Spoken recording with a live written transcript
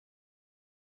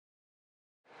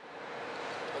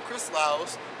Chris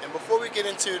Lyles, and before we get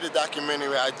into the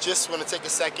documentary, I just want to take a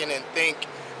second and thank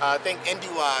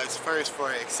IndieWise first for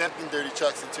accepting Dirty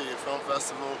Chucks into your film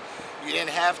festival. You didn't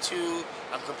have to.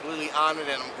 I'm completely honored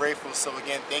and I'm grateful. So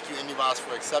again, thank you IndieWise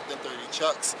for accepting 30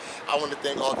 Chucks. I want to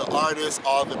thank all the artists,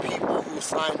 all the people who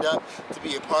signed up to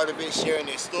be a part of it, sharing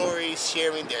their stories,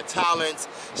 sharing their talents,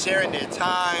 sharing their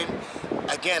time.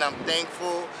 Again, I'm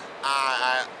thankful.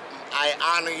 I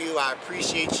honor you. I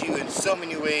appreciate you in so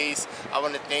many ways. I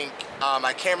want to thank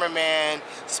my cameraman,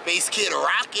 Space Kid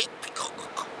Rocket.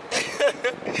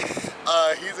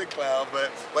 He's a clown,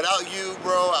 but without you,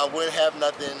 bro, I wouldn't have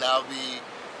nothing. I'll be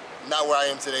not where I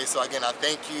am today. So again, I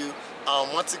thank you.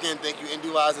 Once again, thank you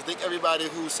IndieWise. I think everybody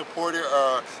who supported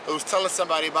or who's telling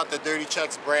somebody about the Dirty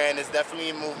Chucks brand is definitely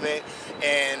a movement,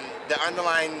 and the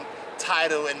underlying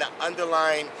title and the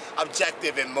underlying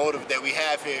objective and motive that we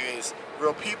have here is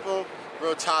real people,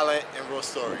 real talent, and real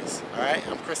stories. All right,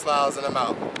 I'm Chris Lyles and I'm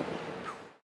out.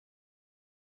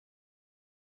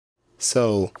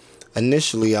 So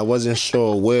initially I wasn't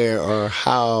sure where or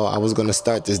how I was going to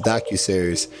start this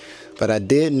docuseries, but I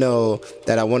did know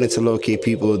that I wanted to locate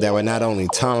people that were not only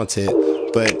talented,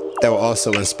 but that were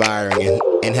also inspiring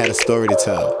and had a story to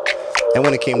tell. And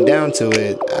when it came down to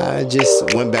it, I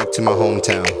just went back to my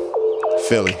hometown,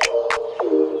 Philly.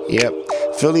 Yep,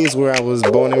 Philly is where I was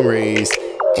born and raised,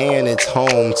 and it's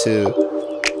home to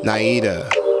Naida,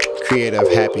 creator of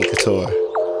Happy Couture,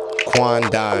 Quan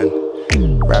Don,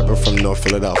 rapper from North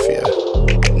Philadelphia,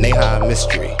 Neha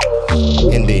Mystery,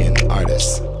 Indian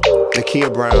artist,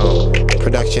 Nakia Brown,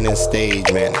 production and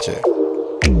stage manager,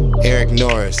 Eric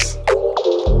Norris,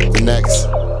 the next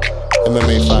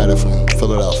MMA fighter from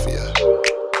Philadelphia.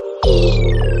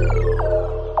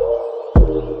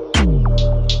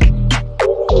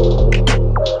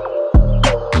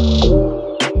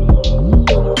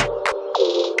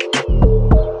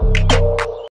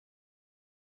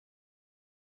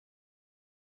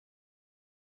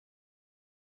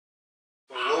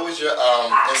 What was your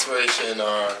inspiration,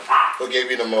 or what gave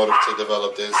you the motive to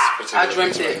develop this particular I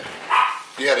dreamt it.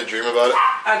 You had a dream about it?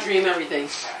 I dream everything.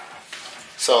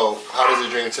 So, how does a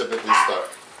dream typically start?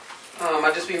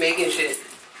 I just be making shit.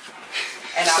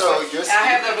 And So I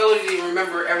have the ability to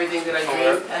remember everything that I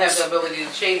dream. I have the ability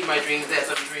to change my dreams as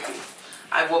I'm dreaming.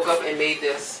 I woke up and made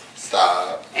this.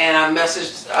 Stop. And I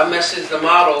messaged the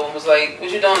model and was like,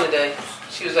 "What you doing today?"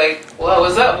 She was like, "Well,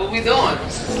 what's up? What we doing?"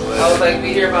 I was like,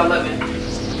 "We here about 11."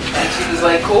 And she was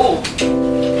like, "Cool."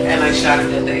 And I shot it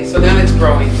that day. So now it's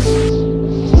growing.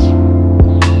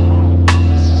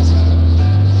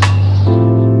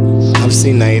 I've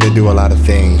seen Naida do a lot of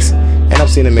things, and I've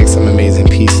seen her make some amazing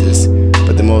pieces.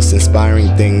 But the most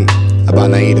inspiring thing about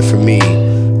Naida for me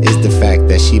is the fact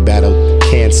that she battled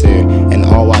cancer, and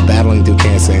all while battling through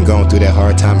cancer and going through that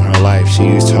hard time in her life, she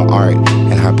used her art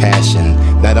and her passion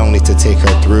not only to take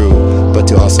her through, but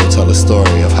to also tell a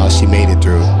story of how she made it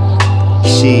through.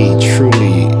 She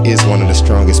truly is one of the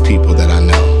strongest people that I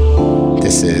know.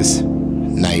 This is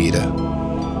Naida.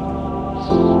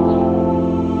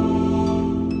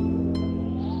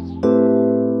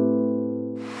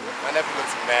 My nephew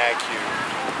looks mad cute.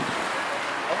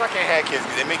 I hope I can't have kids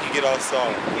because they make you get all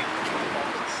soft.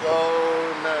 So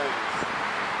nice.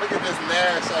 Look at this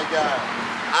Nash I got.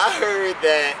 I heard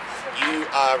that you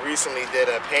recently did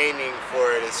a painting for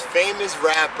this famous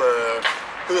rapper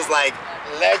who's like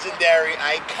legendary,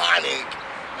 iconic,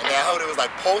 and I heard it was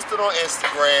like posted on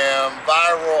Instagram,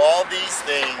 viral, all these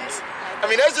things. I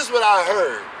mean, that's just what I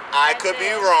heard. I could be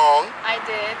wrong. I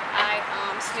did.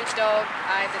 Snoop Dogg,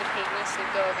 I did a painting of Snoop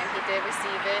Dogg and he did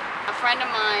receive it. A friend of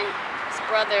mine, his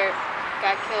brother,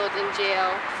 got killed in jail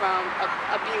from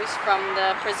abuse from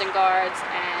the prison guards,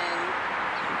 and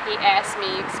he asked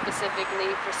me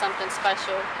specifically for something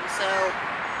special. So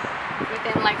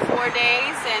within like 4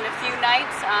 days and a few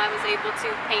nights, I was able to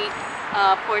paint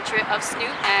a portrait of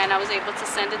Snoop, and I was able to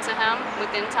send it to him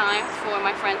within time for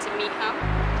my friend to meet him,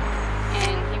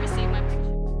 and he received my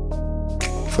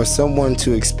picture. For someone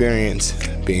to experience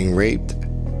being raped,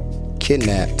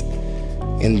 kidnapped,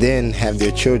 and then have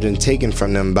their children taken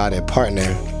from them by their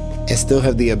partner, and still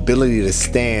have the ability to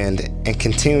stand and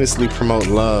continuously promote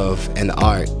love and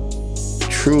art,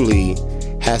 truly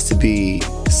has to be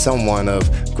someone of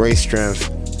great strength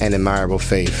and admirable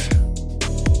faith.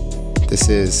 This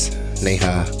is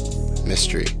Neha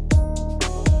Mystery.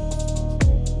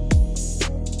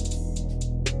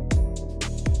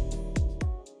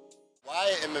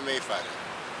 Why an MMA fighter?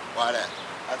 Why that?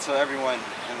 I tell everyone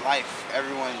in life,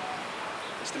 everyone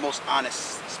is the most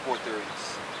honest sport there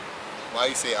is. Why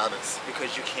you say honest?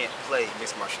 Because you can't play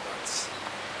mixed martial arts.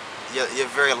 your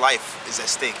very life is at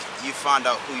stake. You find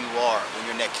out who you are when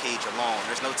you're in that cage alone.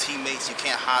 There's no teammates. You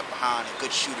can't hide behind a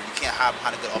good shooter. You can't hide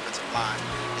behind a good offensive line.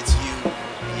 It's you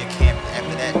and your camp.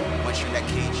 After that, once you're in that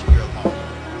cage, you're alone.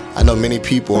 I know many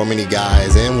people, or many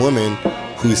guys and women,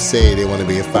 who say they want to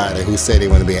be a fighter, who say they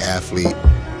want to be an athlete,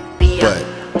 but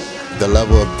the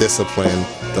level of discipline,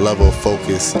 the level of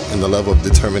focus, and the level of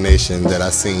determination that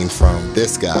I've seen from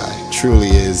this guy truly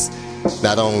is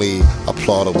not only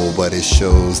applaudable, but it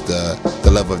shows the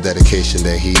level of dedication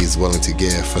that he's willing to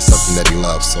give for something that he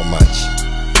loves so much.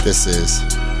 This is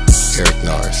Eric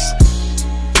Nars.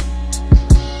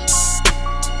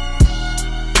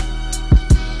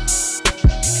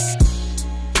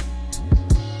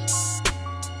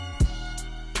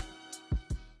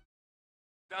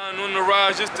 Down on the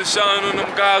rise just to shine on them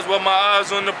guys while my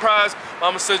eyes on the prize.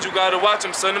 Mama said you gotta watch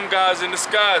them, son, them guys in the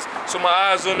skies. So my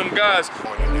eyes on them guys.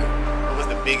 What was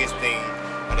the biggest thing,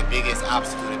 or the biggest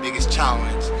obstacle, the biggest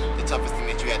challenge, the toughest thing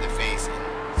that you had to face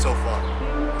so far?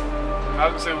 I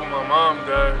can say when my mom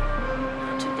died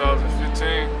in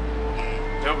 2015,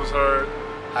 that was hard.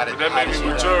 But that made me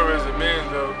mature as a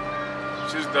man though.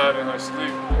 She just died in her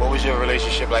sleep. What was your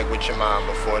relationship like with your mom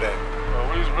before that?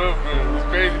 We was real good. It was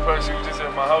crazy part. She was just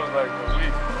at my house like a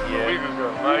week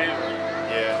ago. Not even.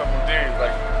 A couple days,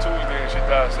 like Tuesday, and she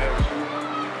died Saturday.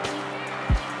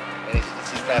 And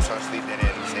she passed on sleep, they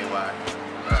didn't say why.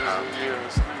 Yeah,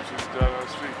 sleep. She was died on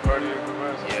sleep, party at the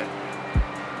rest. Yeah.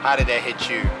 How did that hit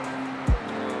you?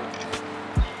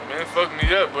 I mean, it fucked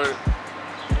me up, but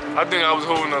I think I was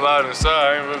holding a lot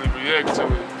inside. I didn't really react to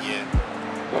it.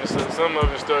 Yeah. And so some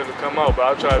of it started to come out, but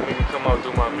I tried to make it come out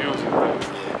through my music.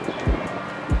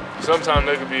 Sometimes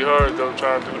they can be hard though,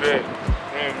 trying to do that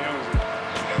and music.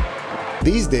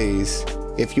 These days,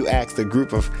 if you ask a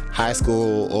group of high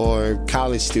school or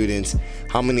college students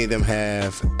how many of them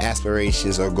have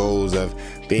aspirations or goals of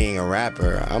being a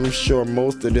rapper, I'm sure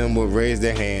most of them would raise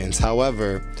their hands.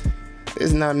 However,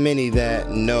 there's not many that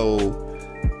know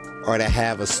or that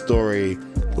have a story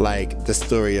like the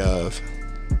story of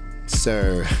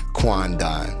Sir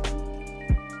Quandon.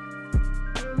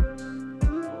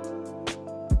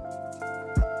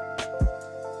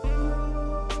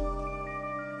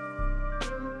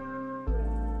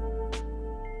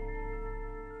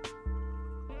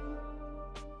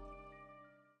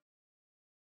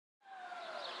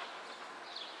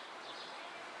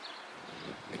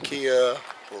 Nakia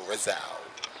Rizal.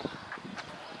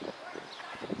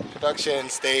 Production,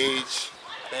 stage,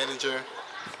 manager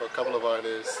for a couple of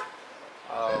artists.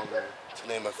 To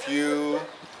name a few,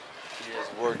 he has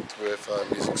worked with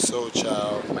Music Soul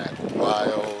Child, Matt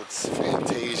Wilds,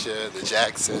 Fantasia, The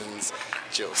Jacksons,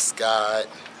 Jill Scott,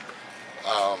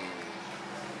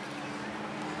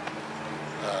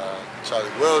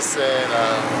 Charlie Wilson.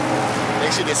 I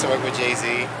think she did some work with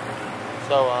Jay-Z.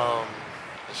 So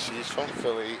she's from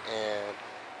Philly, and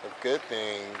a good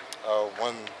thing, I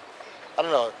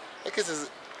don't know, I guess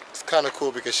it's kind of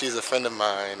cool because she's a friend of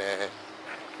mine, and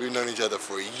we've known each other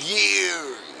for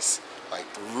years, like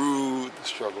through the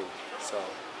struggle. So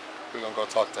we're gonna go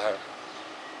talk to her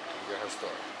and get her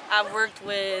story.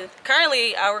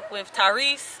 Currently I work with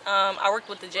Tyrese. I worked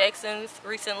with the Jacksons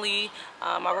recently.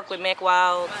 I worked with Mac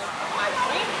Wild. My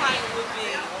dream client would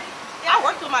be, I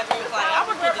worked with my dream client. I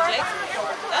worked with the Jacksons.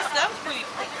 That was pretty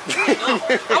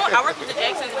dope. I worked with the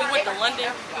Jacksons. We went to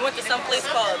London. We went to some place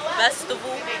called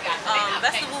Festival.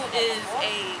 Festival is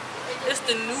it's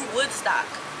the new Woodstock.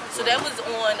 So that was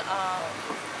on,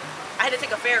 I had to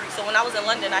take a ferry. So when I was in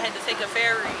London, I had to take a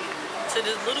ferry to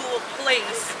this little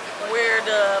place where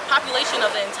the population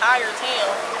of the entire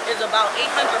town is about 800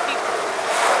 people.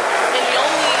 And the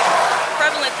only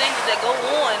prevalent things that go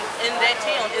on in that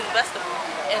town is festival.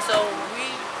 And so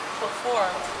we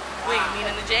performed,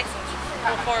 meaning the Jacksons,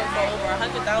 performed for over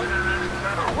 100,000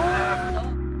 people.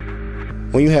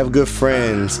 When you have good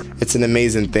friends, it's an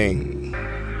amazing thing.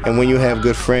 And when you have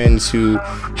good friends who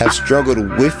have struggled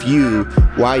with you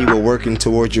while you were working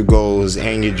towards your goals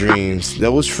and your dreams,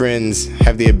 those friends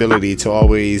have the ability to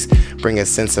always bring a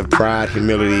sense of pride,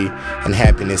 humility, and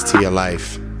happiness to your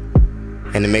life.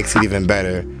 And it makes it even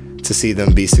better to see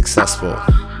them be successful.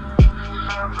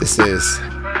 This is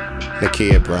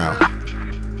Nakia Brown.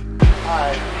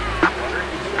 Hi.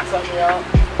 Can you tell me out?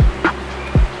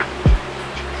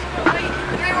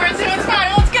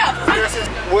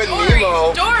 With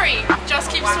Nemo. Dory, just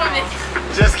keep swimming.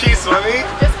 Just keep swimming?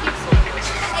 Just keep swimming.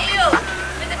 Hey you,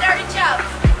 with the dirty chops.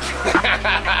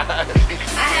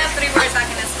 I have 3 words I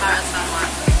can inspire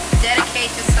someone.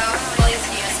 Dedicate yourself, believe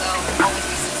in yourself, always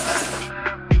be successful.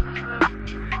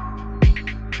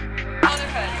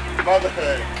 Motherhood.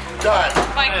 Motherhood. Done.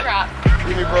 Fight crop.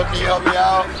 Give me bro, can you help me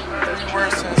out? 3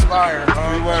 words to inspire.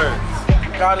 3 words.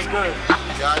 God is good.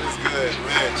 God is good,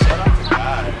 man. Shout out to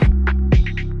God.